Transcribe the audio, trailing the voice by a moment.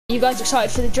You guys excited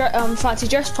for the fancy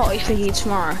dress party thingy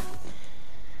tomorrow?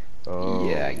 Oh,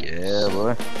 yeah, I guess. Yeah,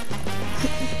 boy.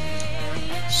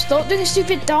 Stop doing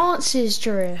stupid dances,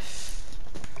 Drift.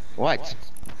 What?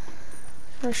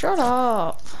 Bro, shut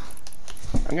up.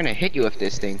 I'm gonna hit you with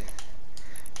this thing.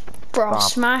 Bro, I'll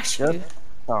smash you.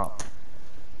 Stop.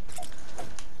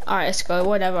 Alright, let's go.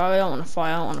 Whatever. I don't want to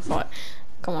fight. I don't want to fight.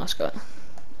 Come on, let's go.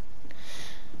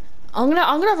 I'm gonna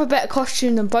have a better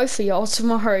costume than both of y'all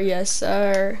tomorrow, yes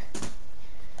sir.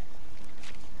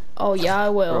 Oh yeah, I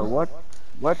will. Bro,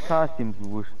 what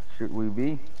costumes should we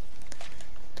be?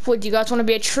 What, do you guys want to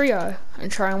be a trio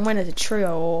and try and win as a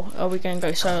trio, or are we gonna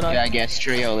go solo? Yeah, I guess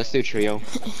trio. Let's do trio.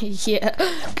 Yeah,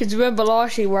 because remember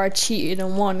last year where I cheated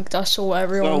and won because I saw what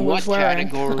everyone was wearing.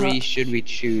 What category should we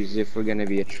choose if we're gonna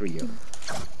be a trio?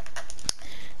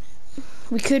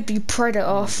 We could be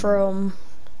Predator from...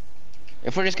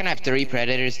 If we're just gonna have 3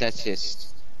 predators, that's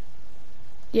just...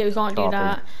 Yeah, we can't do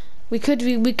that. We could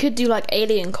do like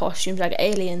alien costumes, like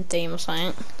alien theme or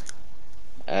something.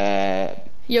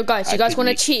 Yo guys, you guys want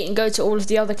to cheat and go to all of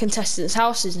the other contestants'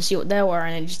 houses and see what they're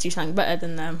wearing and just do something better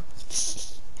than them?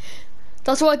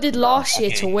 That's what I did last year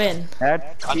to win.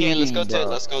 Okay, let's go to it,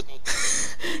 let's go.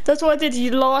 That's what I did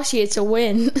last year to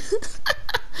win.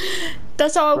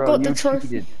 That's how I got the trophy.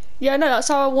 Cheated. Yeah, no, that's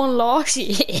how I won last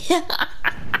year.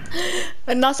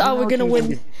 And that's how we're gonna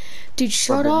win. Dude,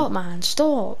 shut up, man.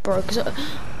 Stop, bro. Cause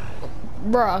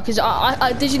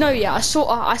I did you know? Yeah, I saw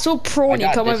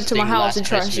Prawny come over to my house and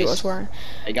try and see what I was wearing.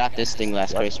 I got this thing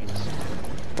last Christmas.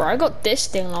 Bro, I got this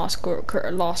thing last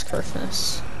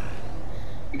Christmas.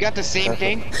 You got the same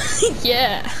thing?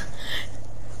 Yeah.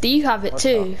 Do you have it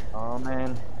too? Oh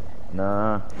man.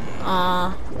 Nah.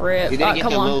 Rip. You didn't get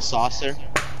the little saucer?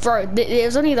 Bro, it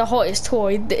was only the hottest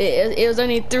toy. It was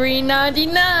only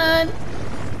 $3.99.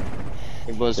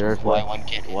 It was buy one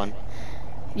get one.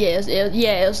 Yeah,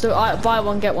 it was the buy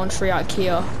one get one free at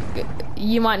Kia.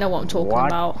 You might know what I'm talking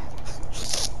about.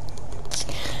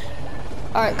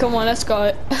 All right, come on, let's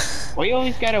go. Well, you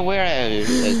always gotta wear a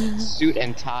suit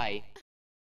and tie.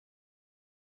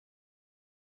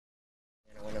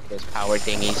 One of those power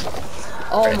thingies.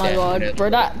 Oh my god, bro,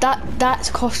 that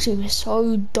costume is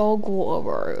so dog water,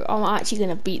 bro. I'm actually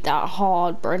gonna beat that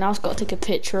hard, bro. Now I've got to take a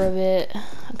picture of it.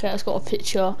 Okay, I've got a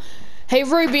picture. Hey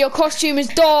Ruby, your costume is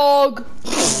dog.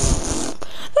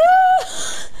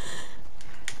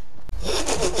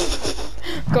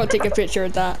 Gotta take a picture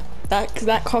of that.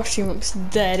 That costume looks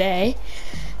dead, eh?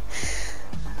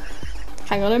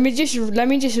 Hang on, let me just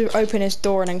open this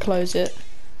door and then close it.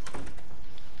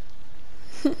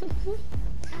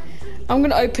 I'm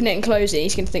gonna open it and close it.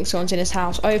 He's gonna think someone's in his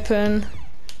house. Open,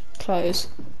 close.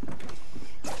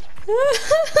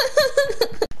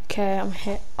 Okay, I'm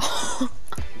here.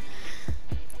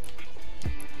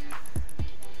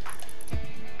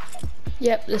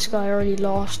 Yep, this guy already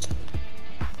lost.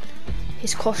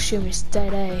 His costume is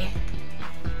dead, eh?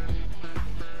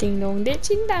 Ding dong,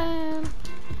 ditching down.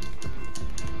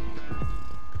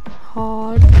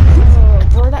 Hard. Oh,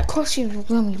 bro, that costume is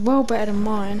gonna be well better than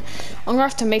mine. I'm gonna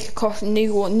have to make a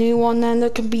new one then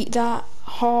that can beat that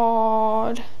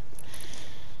hard.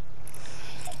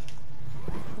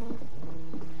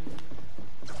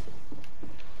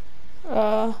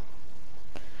 Oh,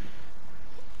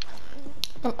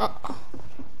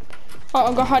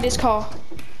 I'm gonna hide his car.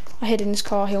 I hid in his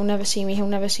car. He'll never see me. He'll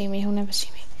never see me. He'll never see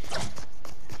me.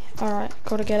 All right,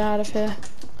 gotta get out of here.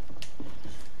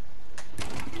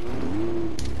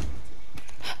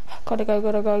 Gotta go.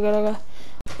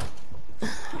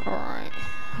 Alright.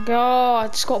 Go, I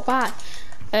just got back.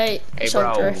 Hey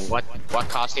bro, what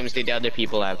costumes did the other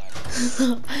people have?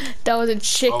 There was a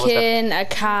chicken, a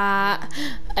cat,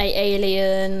 a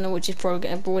alien, which is probably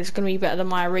gonna be better than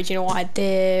my original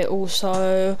idea.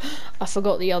 Also, I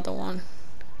forgot the other one.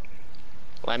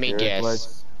 Let me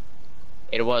guess.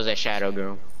 It was a shadow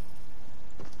girl.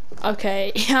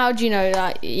 Okay, how do you know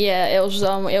that? Yeah, it was the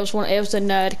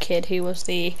nerd kid who was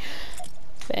the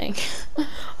thing.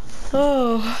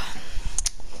 Oh,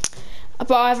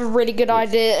 but I have a really good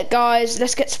idea, guys.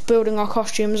 Let's get to building our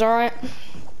costumes, all right?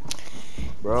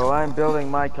 Bro, I'm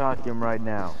building my costume right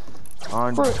now.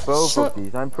 On both of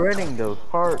these, I'm printing those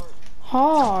parts.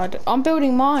 Hard. I'm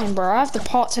building mine, bro. I have the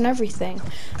parts and everything.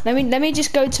 Let me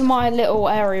just go to my little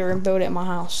area and build it in my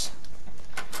house.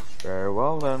 Very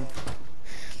well then.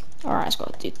 Alright, it's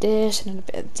got to do this, and then a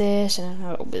bit of this, and then a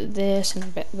little bit of this, and a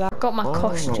bit of that. Got my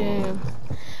costume.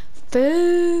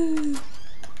 Boo!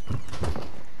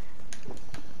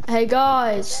 Hey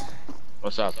guys!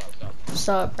 What's up? What's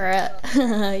up, Brett?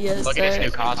 Yes, look at this new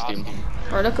costume.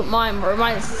 Bro, look at mine, bro.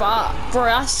 Mine's fat. Bro,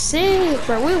 that's sick,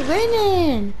 bro. We're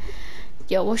winning!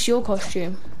 Yo, what's your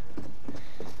costume?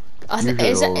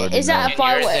 Is that a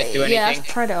byway? Yeah,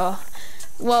 that's Predator.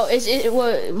 Well,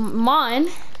 mine?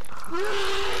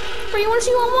 But you want to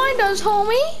see what mine does,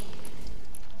 homie?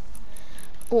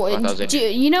 What does it?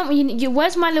 You know,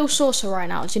 where's my little saucer right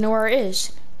now? Do you know where it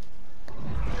is?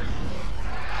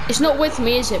 It's not with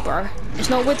me, is it, bro? It's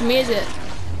not with me, is it?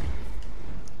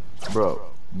 Bro,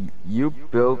 you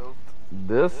built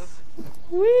this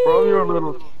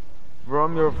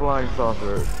from your flying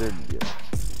saucer, didn't you?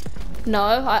 No,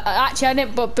 I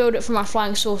didn't build it from my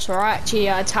flying saucer. I actually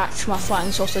attached my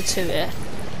flying saucer to it.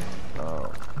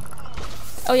 Oh.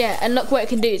 Oh yeah, and look what it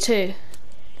can do too.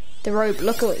 The rope.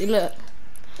 Look.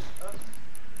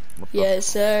 Yeah,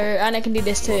 so and it can do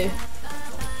this too.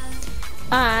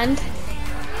 And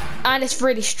it's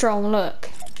really strong. Look.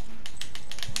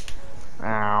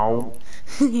 Ow.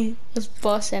 It's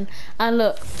busting. And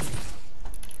look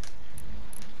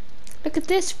at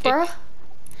this, bro.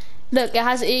 Look,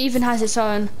 it even has its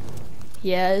own.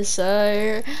 Yeah,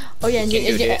 so. Oh yeah,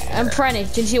 and Prenny,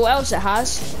 do you see what else it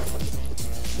has?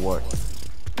 What?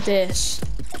 This.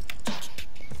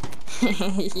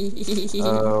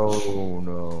 Oh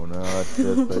no, not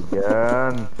this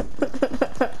again.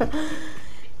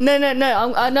 No,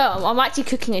 I'm actually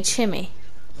cooking a chimney.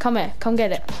 Come here, come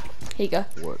get it. Here you go.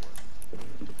 What?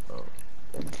 Oh,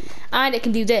 thank you. And it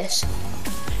can do this.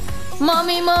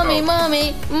 Mommy. Oh,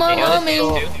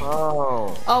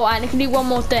 And it can do one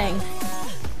more thing.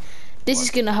 This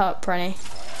is gonna hurt, Prenny.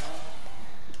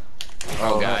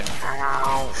 Oh god.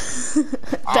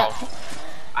 Oh.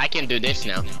 I can do this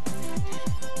now.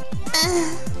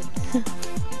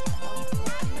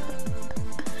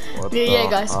 Yeah,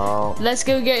 guys. Let's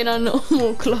go get in our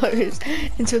normal clothes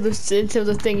until the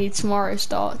thingy tomorrow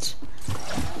starts.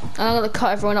 And I'm gonna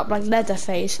cut everyone up like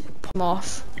Leatherface. Put them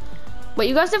off. Wait,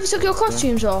 you guys never took your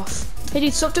costumes off. Hey,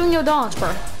 dude, stop doing your dance,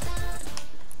 bro.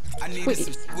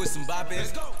 Wait,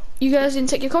 you guys didn't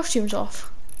take your costumes off?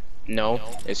 No,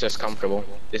 it's just comfortable.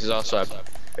 This is also a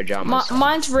pajamas.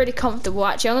 Mine's really comfortable,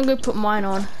 actually. I'm gonna go put mine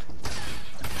on.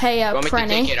 Hey, you want me to Prenny.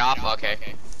 take it off? Okay.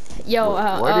 Yo,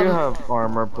 why do you have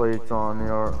armor plates on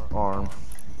your arm?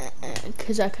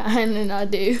 Cause I can and I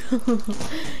do.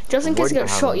 Just in case I get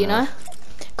shot, you know.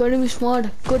 Gotta move smart,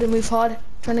 gotta move hard.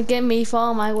 Trying to get me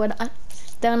far, my word.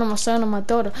 Down on my son and my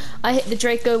daughter. I hit the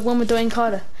Draco when we're doing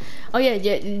Carter. Oh yeah,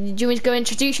 do you want me to go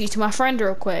introduce you to my friend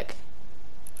real quick?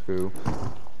 Who?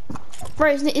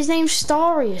 Bro, his name's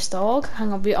Starius, dog.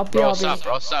 Hang on, BRB.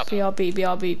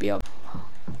 BRB.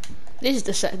 This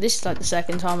is like the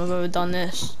second time I've ever done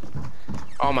this.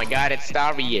 Oh my god, it's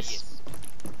Starius.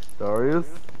 Starius?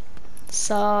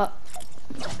 Sup?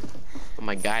 Oh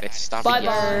my god, it's Starius. Bye,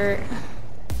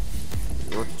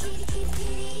 Bert.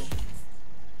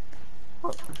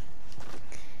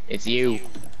 It's you.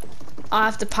 I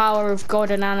have the power of God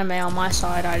and anime on my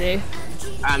side, I do.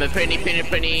 I'm a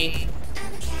pretty.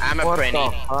 I'm a pretty.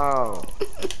 Oh.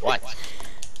 What?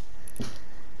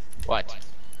 What?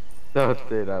 Don't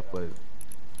say that, please.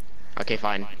 Okay,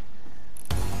 fine.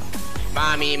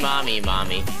 Mommy.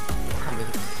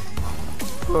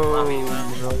 Oh,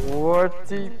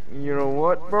 you know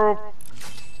what, bro?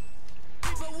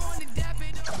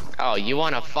 Oh, you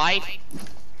wanna fight?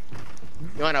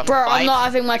 You wanna Bro, fight? I'm not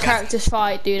having my characters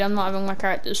fight, dude. I'm not having my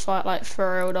characters fight, like,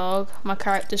 for real, dog. My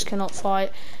characters cannot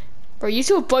fight. Bro, you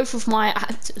two are both of my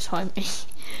actors, homie.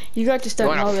 You guys just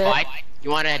don't know it.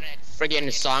 You wanna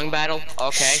friggin' song battle?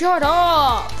 Okay. Shut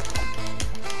up!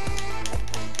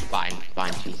 Fine,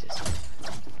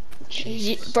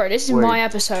 Jesus. Bro, this is my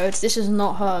episode. This does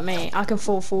not hurt me. I can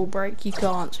full break. You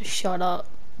can't, so shut up.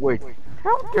 Wait,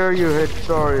 how dare you hit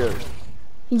Starius?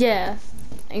 Yeah,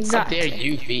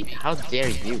 exactly. How dare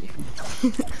you?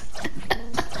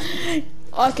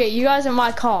 Okay, you guys are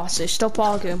my car, so stop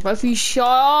arguing. Both of you shut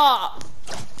up!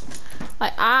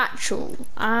 Like, actual.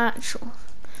 I'm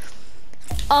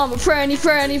a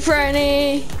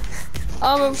Prenny.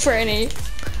 I'm a Prenny.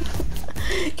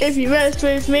 If you mess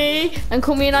with me and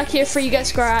call me an IKEA free, you get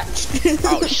scratched.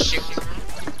 Oh shit.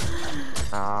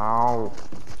 Ow.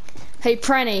 Hey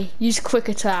Prenny, use quick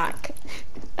attack.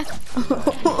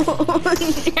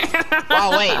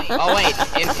 Oh wait.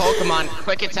 In Pokemon,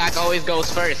 quick attack always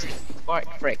goes first. What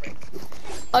frick?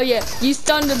 Oh yeah, use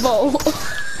Thunderbolt.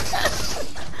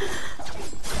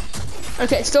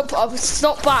 Okay,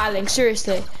 stop battling,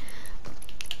 seriously.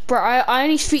 Bro, I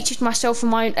only featured myself in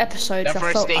my own episode. The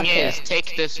first thing is,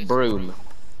 take this broom.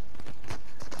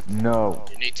 No.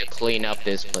 You need to clean up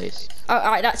this place.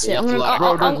 Alright, that's it. I'm gonna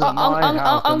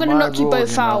knock you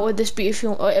both out with this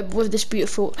beautiful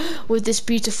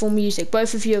music.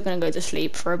 Both of you are gonna go to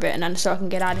sleep for a bit, and then so I can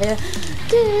get out of here.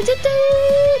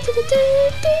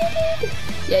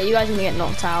 Yeah, you guys are gonna get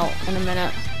knocked out in a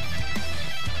minute.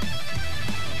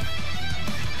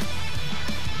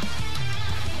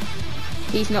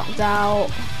 He's knocked out.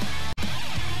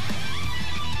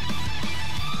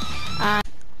 And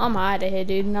I'm out of here,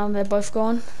 dude. Now they're both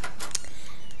gone.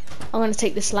 I'm gonna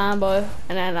take this Lambo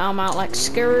and then I'm out like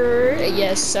skirt.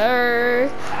 Yes,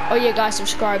 sir. Oh yeah, guys,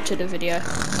 subscribe to the video.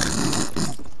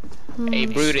 Hey,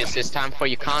 Brutus, it's time for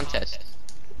your contest.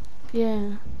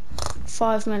 Yeah.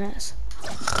 5 minutes.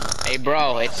 Hey,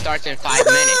 bro, it starts in 5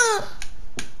 minutes.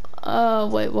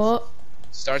 Wait, what?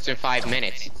 Starts in 5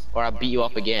 minutes, or I'll beat you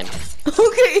up again.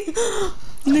 Okay.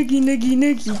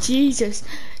 Noogie, Jesus.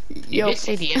 You did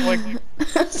say the N-word?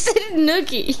 I said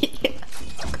noogie.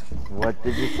 What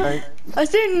did you say? I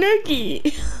said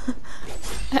noogie.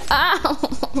 Ow.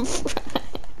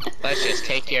 Let's just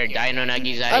take your dino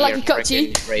nuggies out I of like your a cut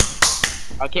frickin'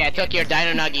 fridge. Okay, I took your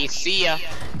dino nuggies. See ya.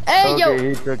 Hey, Okay, yo.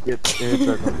 he took it. He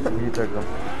took them.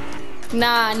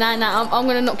 Nah. I'm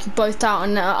gonna knock you both out,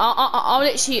 and I'll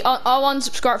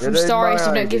unsubscribe from Starry so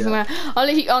you don't give me. I'll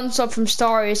let you unsub from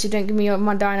Starry so you don't give me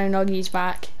my dino nuggies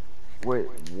back. Wait,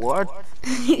 what?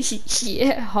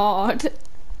 Yeah, hard.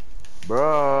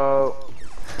 Bro.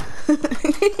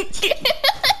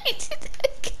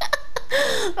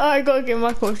 I gotta get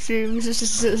my costumes. This is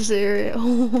so serious.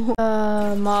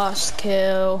 Must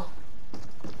kill.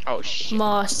 Oh shit.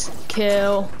 Must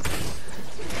kill.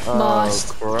 Oh,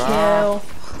 Must crap.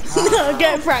 kill.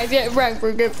 Get Frank,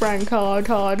 bro. Get Frank. Hard.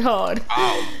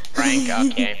 Oh, Frank,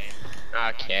 okay.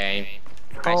 Okay.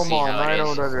 I Come see on, how I it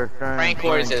don't is. understand. Frank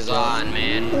Wars is on,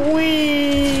 man.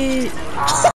 Wee.